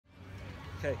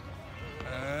Okay.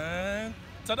 And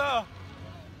ta-da!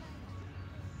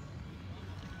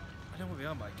 I know where we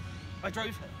are, Mike. I drove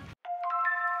here.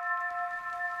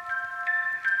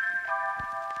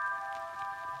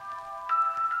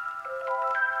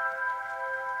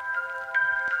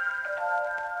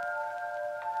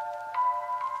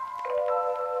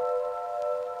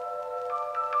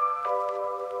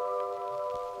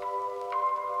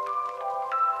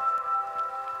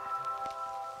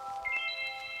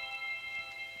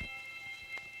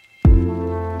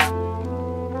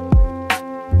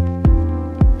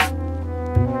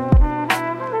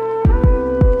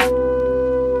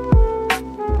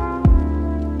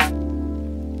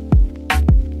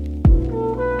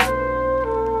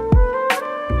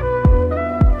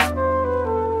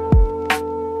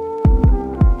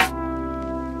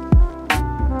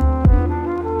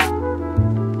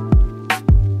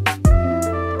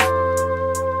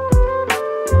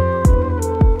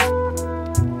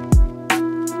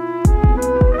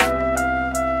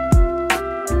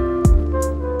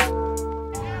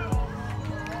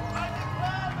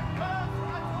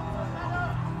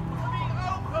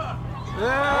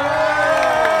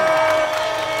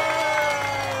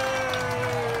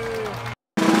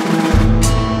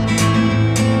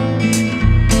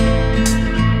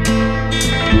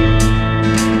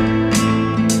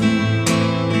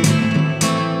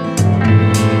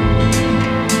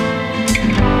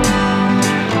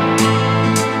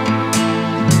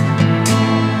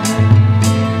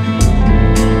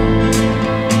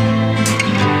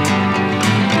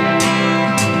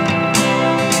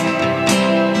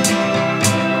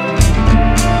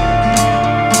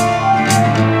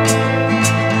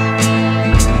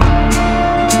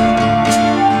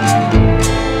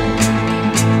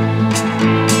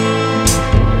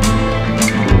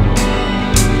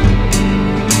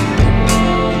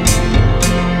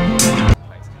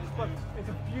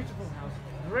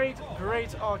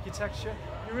 Great architecture.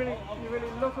 You really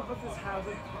look up at this house.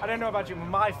 I don't know about you, but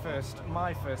my first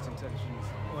intentions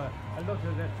were, I looked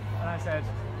at it and I said,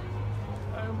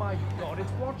 oh my God,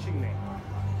 it's watching me.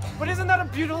 But isn't that a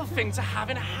beautiful thing to have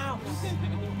in a house?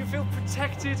 You feel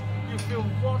protected, you feel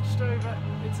watched over.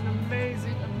 It's an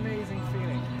amazing, amazing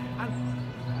feeling. And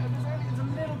it's a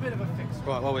little bit of a fix.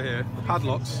 Right, while we're here, the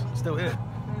padlock's still here.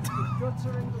 There's the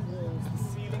guttering, the walls, the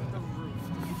ceiling, the roof,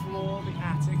 the floor, the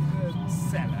attic, the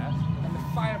cellar, and the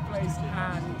fireplace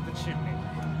and the chimney.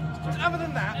 But other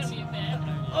than that,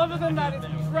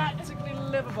 it's practically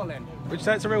livable in. Would you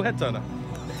say it's a real head turner?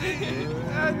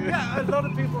 Yeah, a lot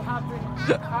of people have been.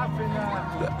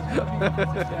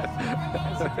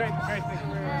 It's a great thing.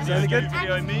 Is that any good?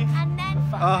 Video me? Nothing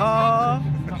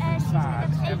bad.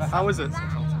 How is it?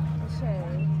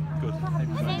 Good.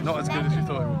 Not as good as you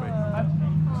thought it would be.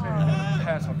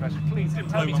 Personal question. Please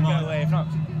tell me to go away. If not,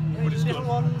 little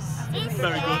ones.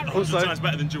 Very good. Also, 100 times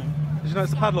better than Jewel. Did you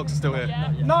notice the padlocks are still here?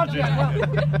 Not yet. Well,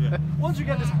 Yeah. once you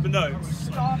get this. But no,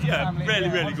 yeah, family,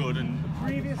 really good. And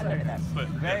Previous owners, but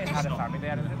they had a family. They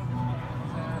had a little.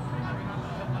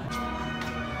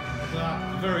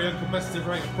 Very uncompetitive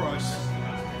rate of price.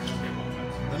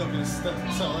 They're not going to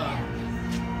sell that.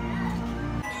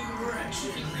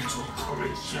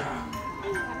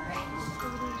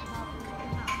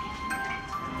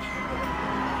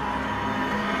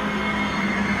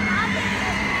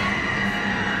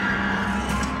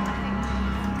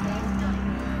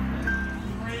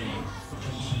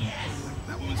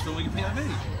 That woman's filming a POV.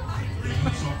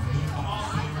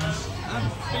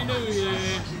 Happy New Year!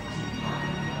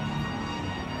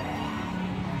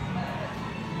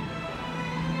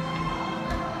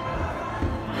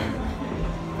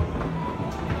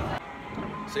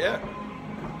 So yeah,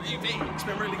 the UV, it's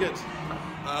been really good.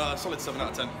 Solid 7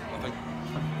 out of 10, I think.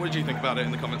 What did you think about it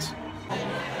in the comments?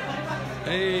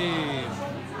 Hey,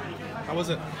 how was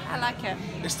it? I like it.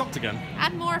 It stopped again.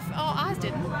 And more. Ours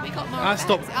didn't. We got more. I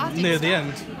stopped ours didn't near the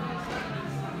stop. end.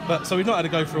 But so we've not had to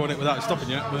go through on it without it stopping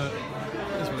yet, but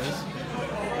it is what it is.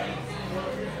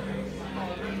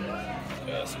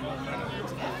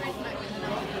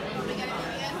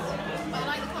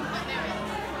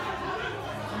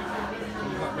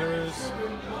 Black mirrors.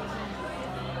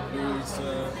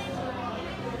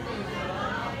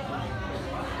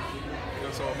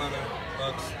 These Alton Manor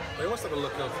bugs. They almost have a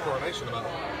look of Coronation about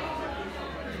them.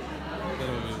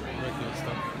 Regular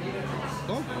stuff.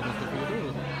 Dog almost look really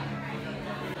adorable.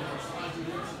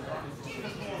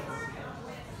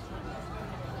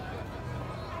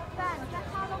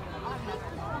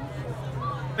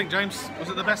 I think, James, was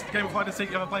it the best game of hide and seek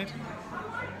you ever played?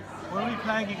 Were we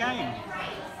playing a game?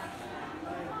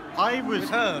 I was. With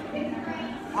her.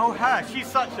 Oh, her. She's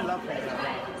such a lovely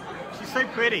girl. She's so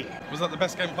pretty. Was that the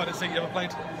best game of hide and seek you ever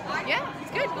played? Yeah,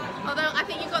 it's good. Although I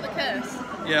think you got the curse.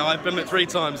 Yeah, I've been on it 3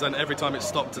 times and every time it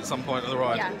stopped at some point of the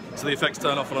ride. Yeah. So the effects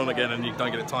turn off and on again and you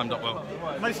don't get it timed up well.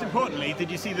 Most importantly,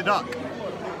 did you see the duck?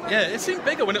 Yeah, it seemed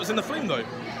bigger when it was in the flume though.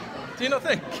 Do you not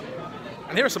think?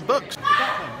 And here are some books.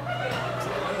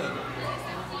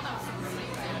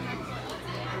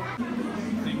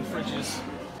 Theme fridges.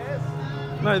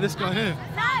 No, this guy here.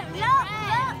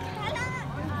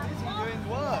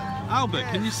 Albert,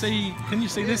 can you see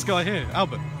this guy here?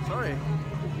 Albert. Sorry.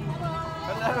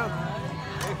 Hello.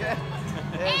 Okay.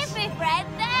 Every friend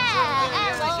there.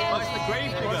 That's the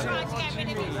grave digger.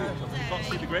 Can't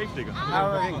see the grave digger. How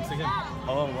are you?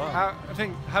 Oh wow.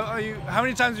 How are you? How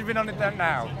many times have you been on it there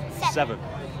now? 7.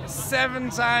 7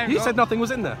 times. You said nothing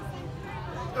was in there.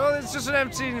 Well, it's just an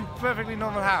empty, perfectly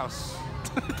normal house.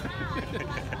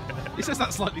 He says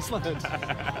that slightly slurred.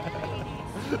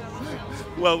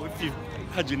 Well, if you've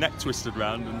had your neck twisted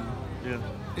round and yeah.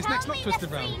 His neck's not twisted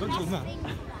round. Don't tell him that.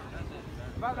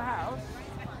 About the house?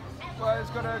 Well, it's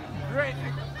got an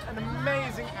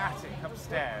amazing attic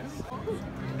upstairs.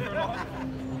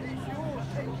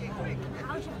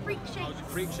 How's your freak shakes?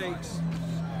 Freak shakes.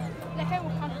 Oh,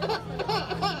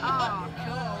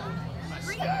 cool.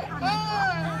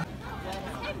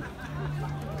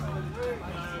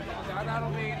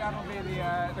 That'll be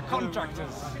the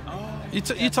contractors.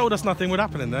 You told us nothing would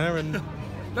happen in there, and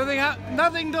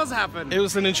Nothing does happen. it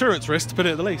was an insurance risk to put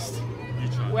it at the least.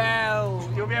 Well,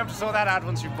 you'll be able to sort that out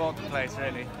once you've bought the place,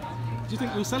 really. Do you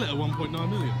think we'll sell it at 1.9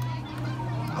 million?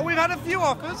 Oh, we've had a few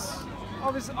offers.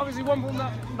 Obviously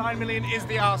 1.9 million is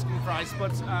the asking price,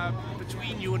 but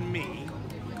between you and me,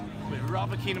 we're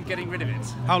rather keen on getting rid of it.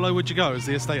 How low would you go as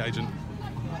the estate agent?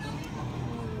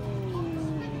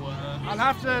 I'll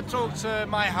have to talk to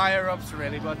my higher ups,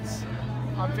 really, but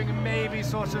I'm thinking maybe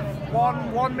sort of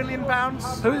 £1 million.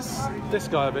 Who is this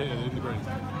guy over here in the green?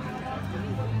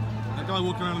 That guy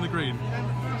walking around in the green?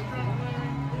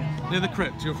 Near the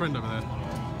crypt, your friend over there.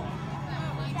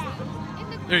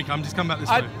 Here he comes, he's come back this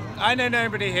way. I know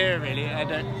nobody here, really. I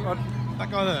don't. That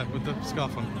guy there with the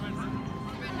scarf on.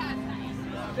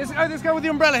 This guy with the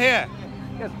umbrella here.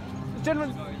 Yes. This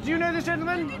gentleman. Do you know this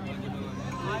gentleman?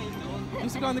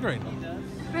 Who's the guy in the green?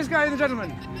 This guy and the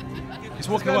gentleman. He's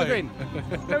walking This guy away. in the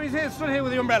green. No, he's here, stood here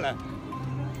with the umbrella.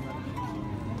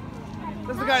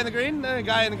 There's the guy in the green. The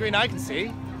guy in the green I can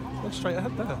see. Look straight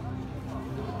ahead there.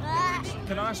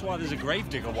 Can I ask why there's a grave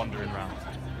digger wandering around?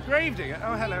 Gravedigger.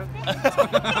 Oh, hello.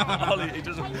 Ollie, he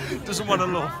doesn't want to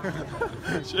laugh.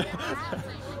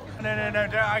 No.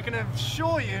 I can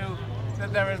assure you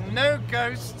that there is no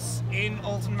ghosts in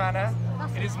Alton Manor.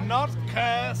 It is not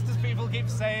cursed, as people keep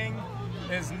saying.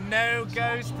 There's no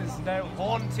ghosts, there's no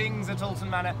hauntings at Alton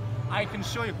Manor. I can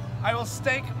assure you, I will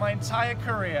stake my entire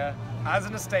career as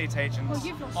an estate agent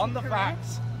on the fact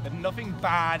that nothing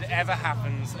bad ever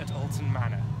happens at Alton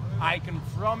Manor. I can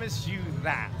promise you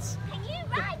that. Can you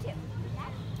ride him?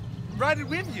 Ride it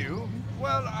with you?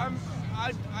 Well, I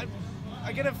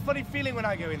get a funny feeling when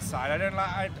I go inside. I don't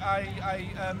like.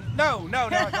 No,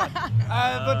 I can't.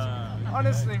 But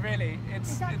honestly, really,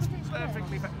 it's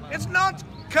perfectly. It's not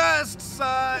cursed,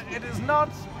 sir. It is not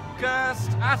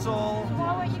cursed at all.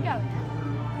 Why won't you go?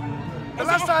 The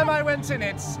last time I went in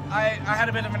it, I had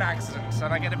a bit of an accident,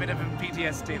 and I get a bit of a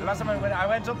PTSD. The last time I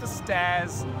went up the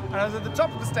stairs, and I was at the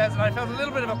top of the stairs, and I felt a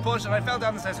little bit of a push, and I fell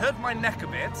down the stairs, hurt my neck a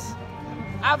bit.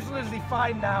 Absolutely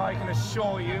fine now, I can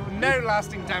assure you. No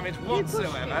lasting damage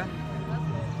whatsoever.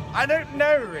 I don't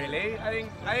know, really. I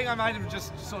think I might have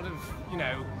just sort of, you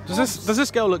know. Does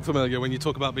this girl look familiar when you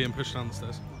talk about being pushed down the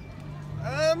stairs?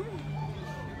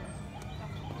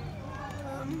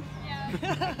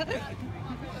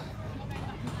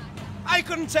 I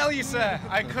couldn't tell you, sir.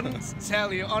 I couldn't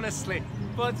tell you, honestly.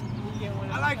 But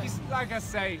like I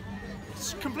say,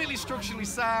 it's completely structurally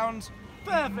sound,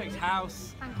 perfect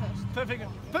house, perfect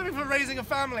for raising a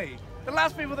family. The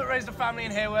last people that raised a family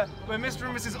in here were Mr.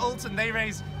 and Mrs. Alton. They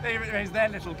raised their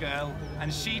little girl,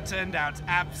 and she turned out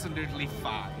absolutely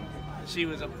fine. She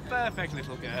was a perfect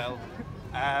little girl.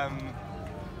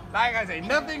 Like I say,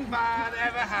 nothing bad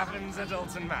ever happens at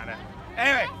Alton Manor.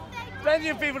 Anyway, plenty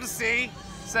of people to see.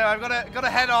 So I've got to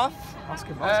head off. Ask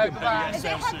him. Bye. Is it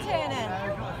head turning?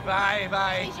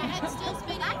 Bye. Is your head still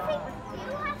spinning? I think you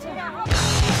had to know.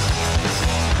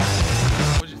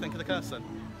 What did you think of the curse then?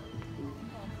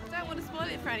 I don't want to spoil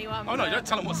it for anyone. Oh no, but- don't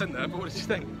tell them what's in there, but what did you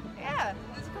think? Yeah,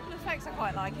 there's a couple of effects I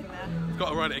quite like in there. You've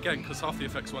got to write it again because half the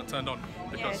effects weren't turned on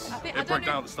because I it broke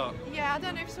down at the start. Yeah, I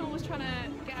don't know if someone was trying to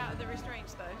get out of the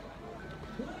restraints though.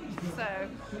 So,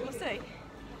 we'll see.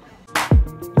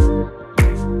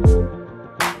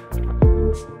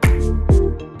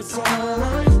 I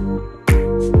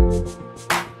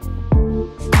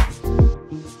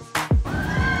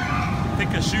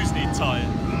think her shoes need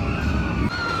tying.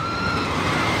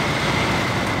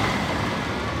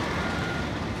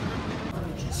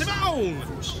 Simone!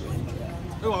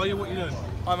 Who are you? What are you doing?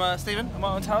 I'm Stephen, I'm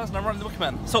Alton Towers and I'm running the Wicker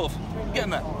Man. Sort of. Getting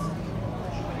there.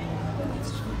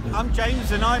 I'm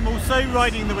James and I'm also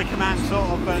riding the Wicker Man, sort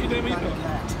of. But You doing what you've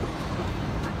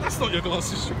got? That's not your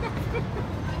glasses.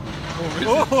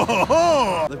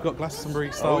 They've got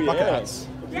Glastonbury style bucket hats.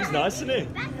 He's nice, isn't he?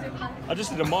 I just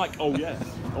did a mic. Oh yeah.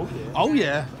 Oh yeah. Oh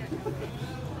yeah.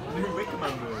 New Wicker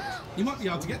Man birds. You might be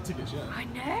able to get tickets, yeah. I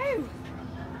know.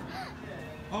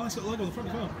 Oh, it's got the logo on the front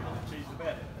as well. She's the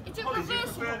bear. It's a Oh, does you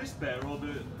reversible. prefer this bear or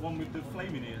the one with the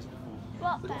flaming ears before?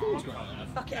 What bear? Yeah, it's got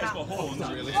horns. What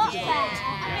bear?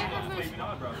 Flaming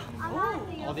eyebrows. Oh,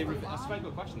 that's a very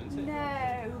good question, isn't it? No.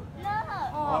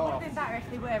 Oh, it would have been better if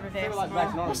they were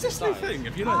reversible. What's this new thing?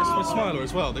 Have you noticed with Smiler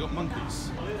as well? They got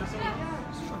monkeys.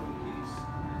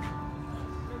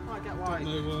 Don't know why.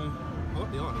 I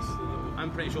like the eyes.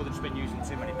 I'm pretty sure they've just been using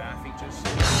too many bear features.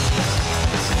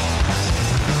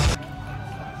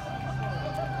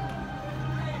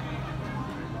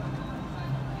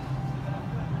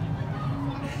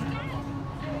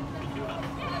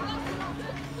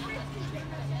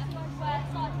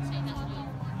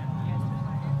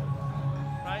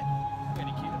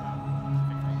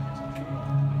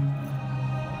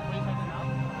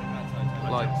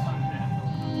 Lights.